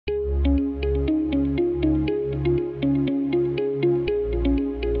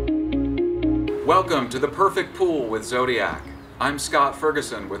Welcome to the Perfect Pool with Zodiac. I'm Scott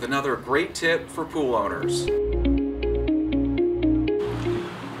Ferguson with another great tip for pool owners.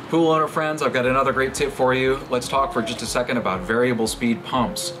 Pool owner friends, I've got another great tip for you. Let's talk for just a second about variable speed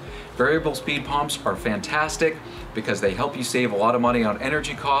pumps. Variable speed pumps are fantastic because they help you save a lot of money on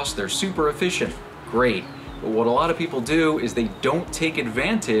energy costs. They're super efficient. Great. But what a lot of people do is they don't take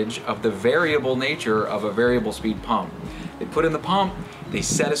advantage of the variable nature of a variable speed pump. They put in the pump, they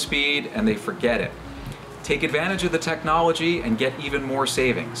set a speed, and they forget it. Take advantage of the technology and get even more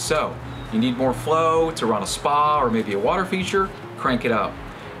savings. So, you need more flow to run a spa or maybe a water feature, crank it up.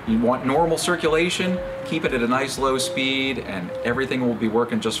 You want normal circulation, keep it at a nice low speed and everything will be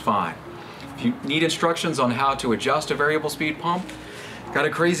working just fine. If you need instructions on how to adjust a variable speed pump, got a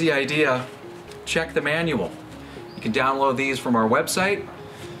crazy idea, check the manual. You can download these from our website.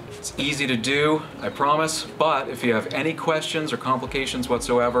 It's easy to do, I promise, but if you have any questions or complications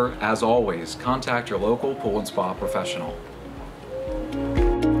whatsoever, as always, contact your local pool and spa professional.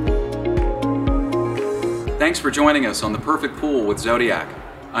 Thanks for joining us on The Perfect Pool with Zodiac.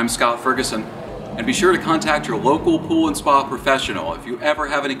 I'm Scott Ferguson, and be sure to contact your local pool and spa professional if you ever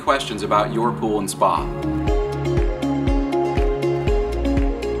have any questions about your pool and spa.